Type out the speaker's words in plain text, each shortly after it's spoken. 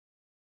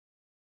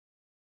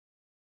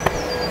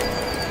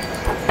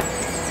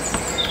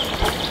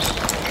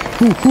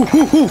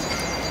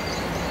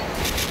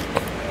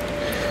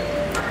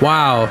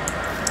Wow.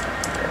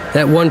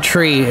 That one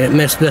tree, it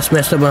messed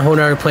up my whole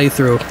entire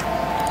playthrough.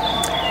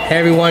 Hey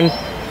everyone,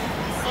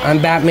 I'm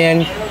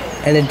Batman,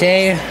 and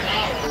today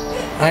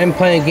I'm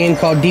playing a game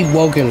called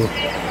Deepwoken.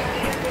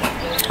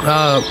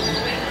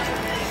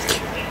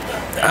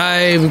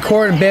 I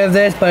recorded a bit of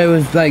this, but it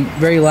was like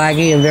very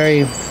laggy and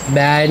very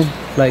bad.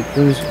 Like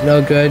it was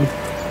no good.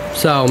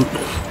 So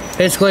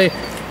basically,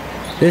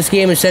 this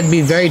game is said to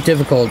be very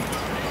difficult.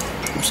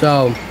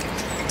 So,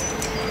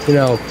 you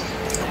know.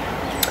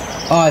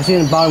 Oh, I see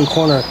in the bottom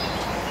corner.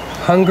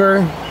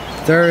 Hunger,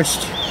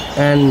 thirst,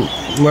 and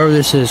wherever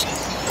this is.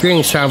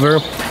 Greetings, traveler.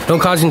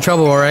 Don't cause any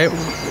trouble, alright?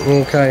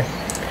 Okay.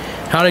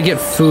 How to get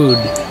food.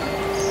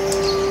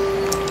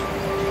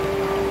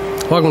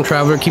 Welcome,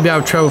 traveler. Keep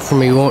out of trouble for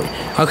me. You won't.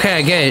 Okay,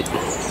 I get it.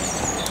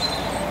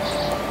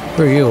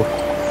 Who are you?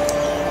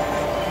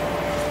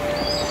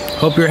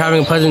 Hope you're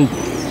having a pleasant,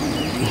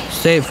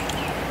 safe.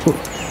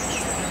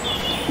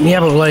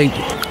 Yeah, but like,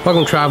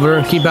 welcome,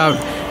 traveler. Keep out.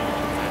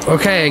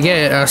 Okay, I get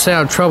it. I stay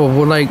out of trouble,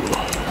 but like,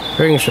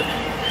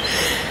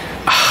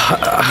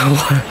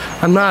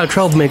 I'm not a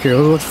troublemaker.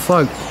 What the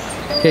fuck?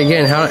 Okay,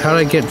 again, how do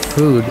I get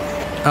food?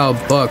 Oh,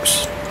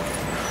 bucks.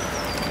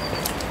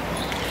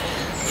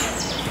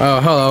 Oh,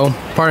 hello.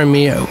 Pardon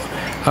me.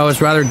 I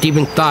was rather deep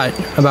in thought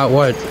about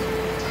what.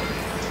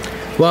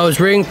 Well, I was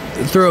reading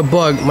through a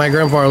book my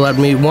grandfather left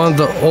me. One of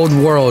the old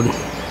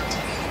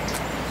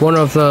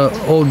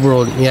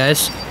world,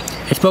 yes.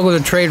 It spoke of the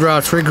trade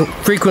routes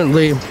frequented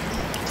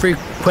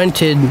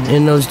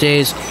in those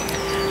days,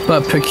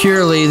 but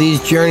peculiarly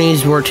these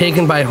journeys were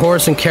taken by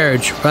horse and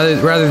carriage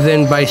rather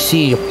than by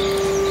sea.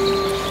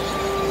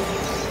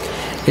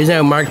 Isn't it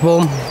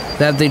remarkable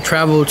that they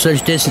traveled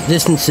such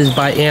distances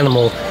by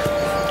animal?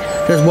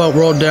 Just what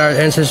world did our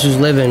ancestors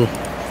live in?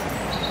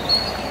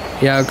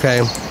 Yeah,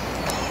 okay.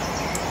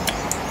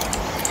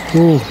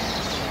 Ooh.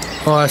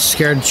 Oh, that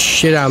scared the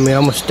shit out of me. I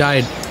almost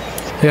died.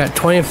 I got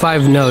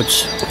 25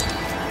 notes.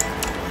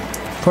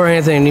 Before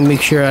anything, I need to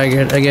make sure I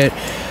get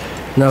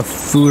enough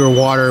food or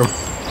water.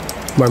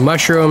 More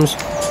mushrooms.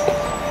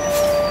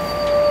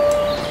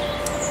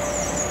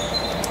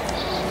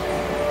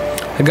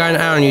 I got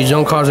an eye on you,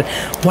 don't cause it.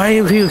 Why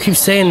do people keep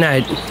saying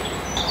that?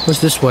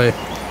 What's this way?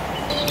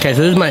 Okay,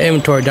 so this is my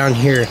inventory down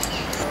here.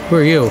 Who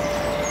are you?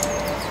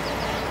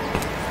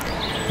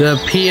 The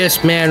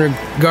pious man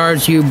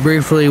regards you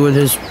briefly with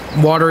his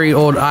watery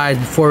old eyes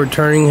before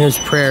returning his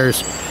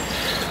prayers.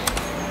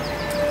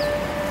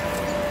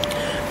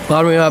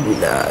 Bother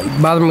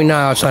me not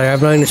outside. I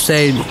have nothing to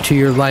say to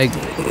your like.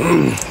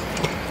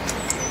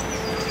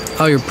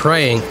 Oh, you're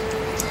praying.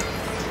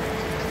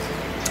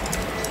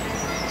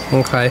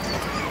 Okay.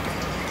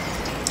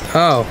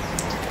 Oh.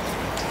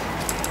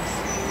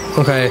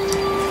 Okay.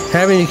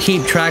 Having to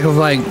keep track of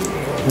like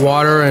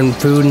water and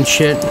food and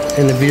shit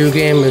in the video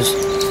game is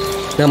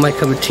not my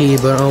cup of tea,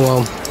 but oh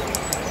well.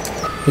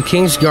 The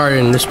King's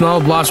Garden. The smell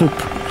of blossom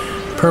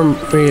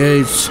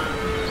permeates.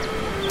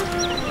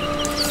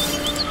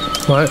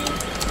 What?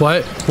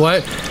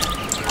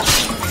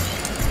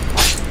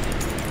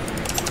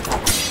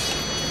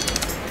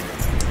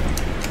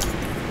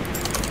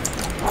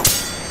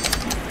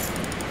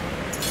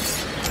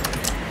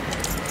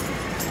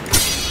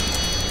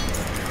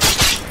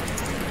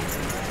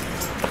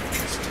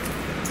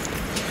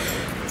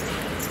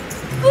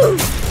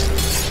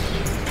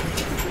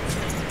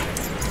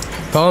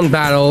 Fall in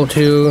battle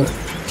to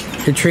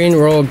train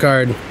Royal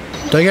Guard.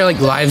 Do I get like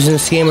lives in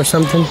this game or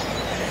something?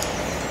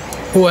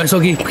 Oh, I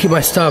still keep my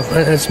stuff.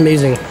 That's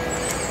amazing.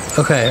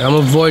 Okay, I'm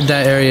gonna avoid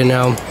that area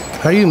now.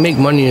 How do you make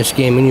money in this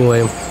game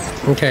anyway?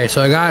 Okay,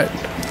 so I got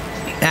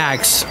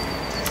axe.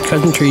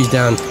 Cut some trees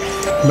down.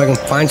 If I can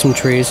find some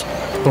trees.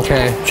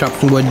 Okay, chop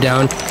some wood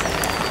down.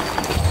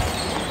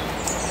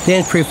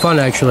 Game's pretty fun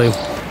actually.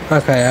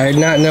 Okay, I did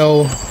not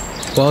know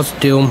what else to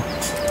do.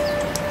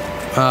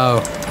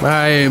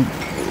 I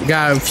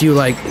got a few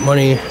like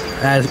money,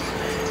 as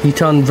you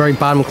tell in the very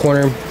bottom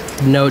corner,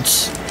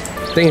 notes.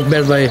 I think it's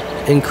better if I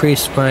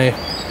increase my,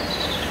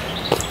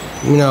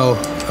 you know,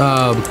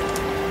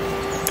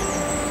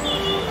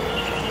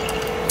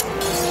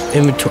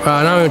 inventory,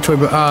 not inventory,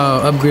 but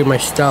upgrade my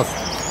stuff.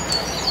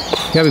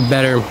 Gotta be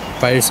better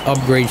if I just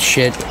upgrade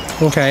shit.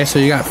 Okay, so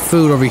you got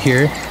food over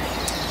here.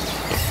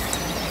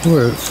 Who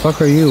the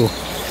fuck are you?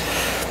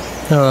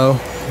 Hello.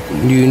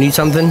 Do you need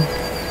something?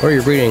 What are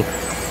you reading?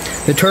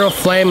 The Eternal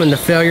Flame and the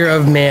Failure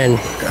of Man.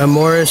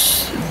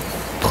 Amoris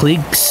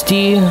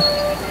Pleaxti.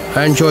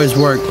 I enjoy his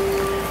work.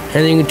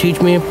 Anything you can teach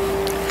me?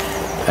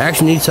 I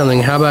actually need something.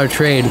 How about a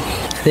trade?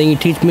 Anything you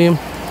teach me?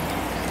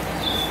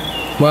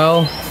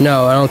 Well,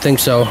 no, I don't think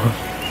so.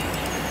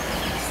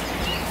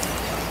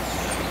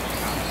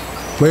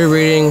 What are you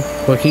reading?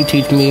 What can you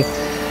teach me?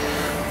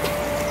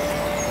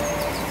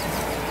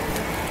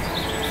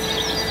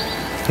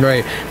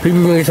 Right.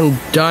 People bring some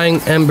dying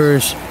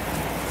embers.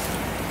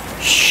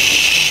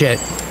 Shit.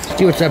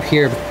 See what's up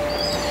here.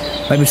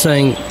 Might be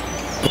something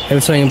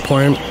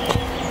important.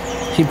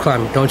 Keep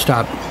climbing. Don't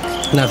stop.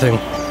 Nothing.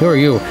 Who are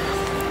you?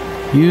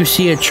 You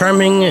see a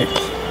charming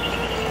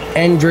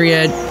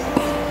Andret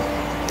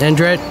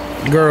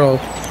girl,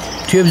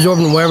 too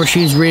absorbed in whatever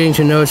she's reading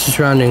to notice the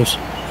surroundings.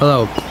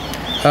 Hello.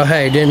 Oh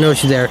hey, didn't know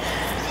she's there.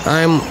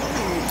 I'm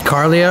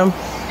Carlia,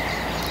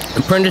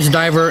 apprentice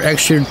diver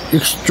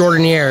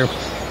extraordinaire.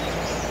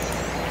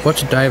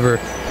 What's a diver?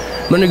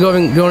 I'm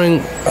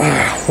undergoing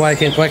why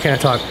can't I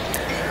talk?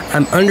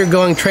 I'm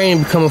undergoing training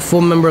to become a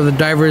full member of the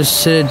Divers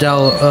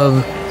Citadel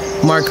of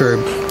Marker.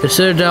 The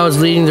Citadel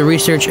is leading the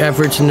research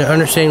efforts into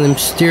understanding the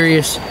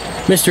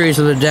mysteries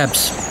of the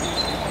depths.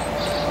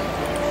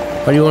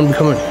 Why do you want to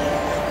become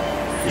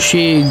a...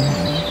 She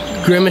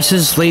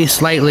grimaces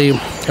slightly.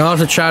 I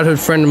lost a childhood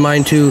friend of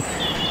mine to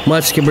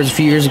mudskippers a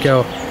few years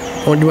ago.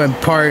 I want to do my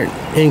part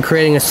in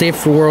creating a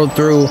safer world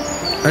through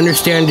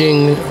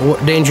understanding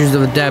dangers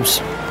of the depths.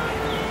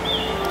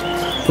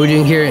 What are you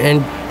doing here,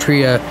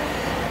 Antria?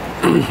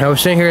 I was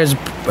sitting here as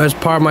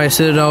part of my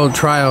Citadel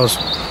trials.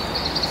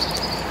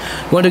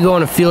 I want to go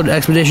on a field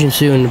expedition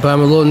soon, but I'm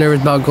a little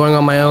nervous about going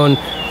on my own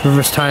for the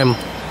first time.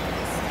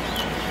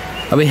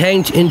 I'll be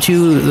heading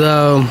into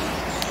the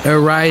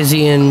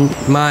Arisian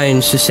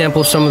mines to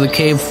sample some of the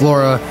cave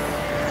flora.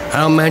 I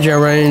don't imagine I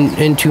run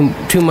into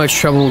too much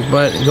trouble,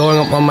 but going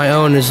up on my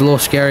own is a little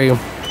scary.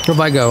 If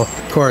I go,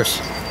 of course.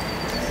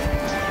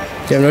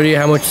 You have no idea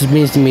how much this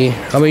means to me.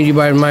 I'll meet you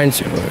by the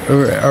mines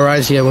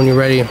Arisia when you're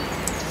ready.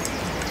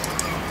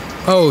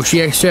 Oh,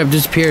 she actually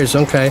disappears.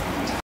 Okay.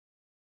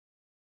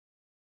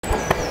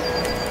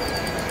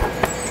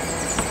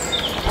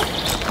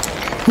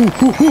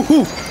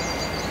 Whoo.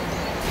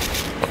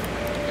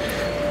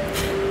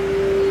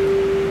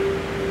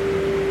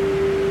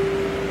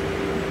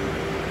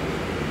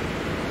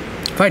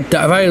 If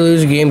I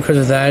lose a game because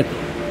of that,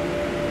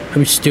 I'd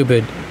be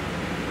stupid.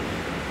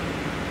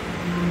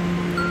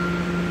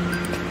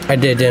 I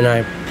did, didn't I?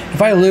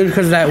 If I lose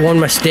because of that one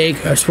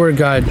mistake, I swear to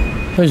God.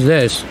 What is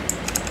this?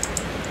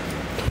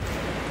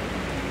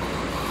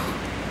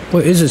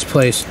 What is this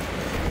place?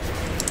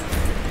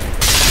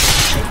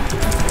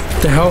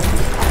 What the hell?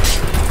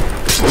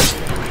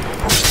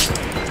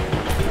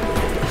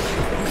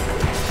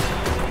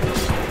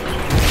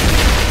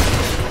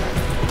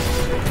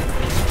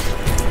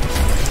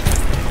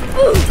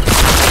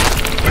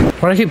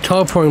 Why do I keep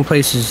teleporting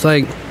places?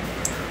 Like,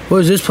 what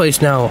is this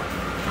place now?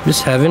 Is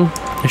this heaven?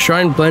 The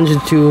shrine blends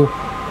into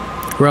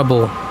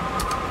rubble.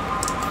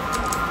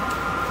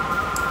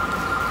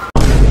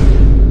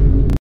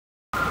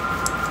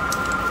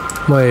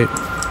 Wait.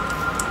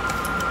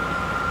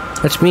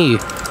 That's me.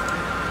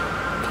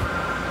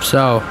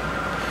 So,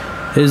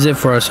 this is it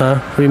for us, huh?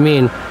 What do you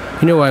mean?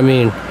 You know what I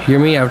mean. You're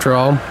me after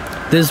all.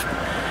 This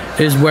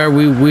is where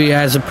we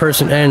as a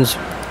person ends.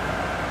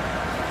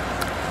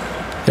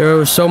 There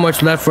was so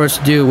much left for us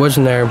to do,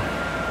 wasn't there?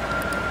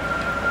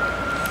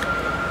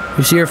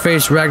 You see her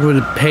face racked with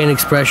a pain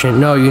expression.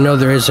 No, you know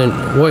there isn't.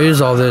 What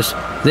is all this?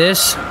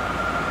 This?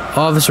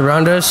 All of this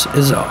around us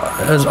is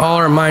all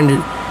our mind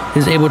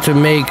is able to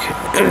make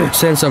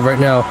sense of right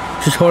now.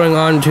 Just holding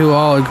on to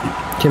all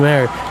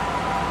chimera.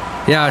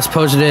 Yeah, I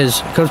suppose it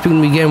is. Come speak to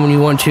me again when you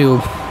want to.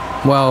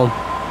 Well,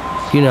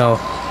 you know.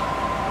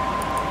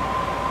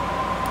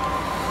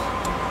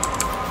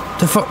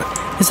 The fuck?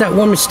 It's that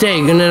one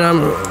mistake, and then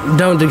I'm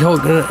done with the whole.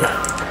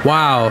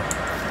 Wow.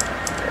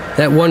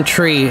 That one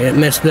tree,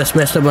 that's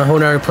messed up my whole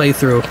entire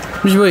playthrough.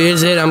 This really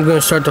is it. I'm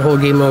gonna start the whole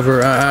game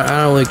over. I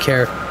don't really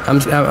care.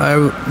 I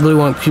really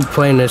want to keep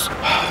playing this.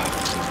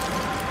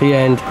 The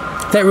end.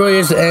 If that really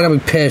is the end, I'll be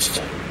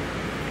pissed.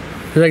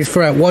 It's like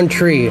for that one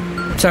tree.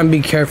 It's time to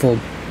be careful.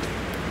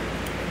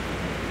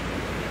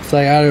 It's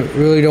like I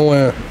really don't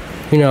want to,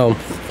 you know.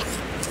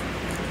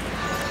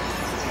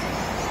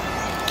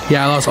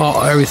 Yeah, I lost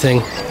everything.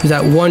 There's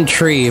that one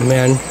tree,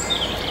 man.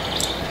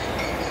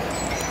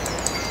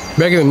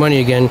 Better give me money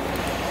again.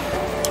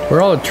 Where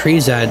are all the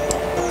trees at?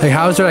 Like,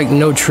 how is there like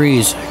no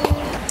trees?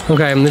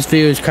 Okay, this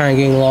video is kind of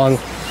getting long.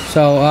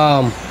 So,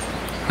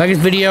 like this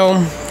video,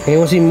 and you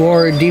want to see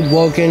more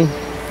Deepwoken,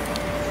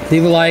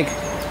 leave a like,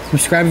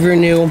 subscribe if you're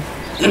new.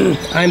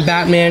 I'm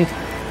Batman.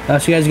 I'll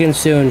see you guys again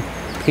soon.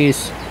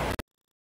 Peace.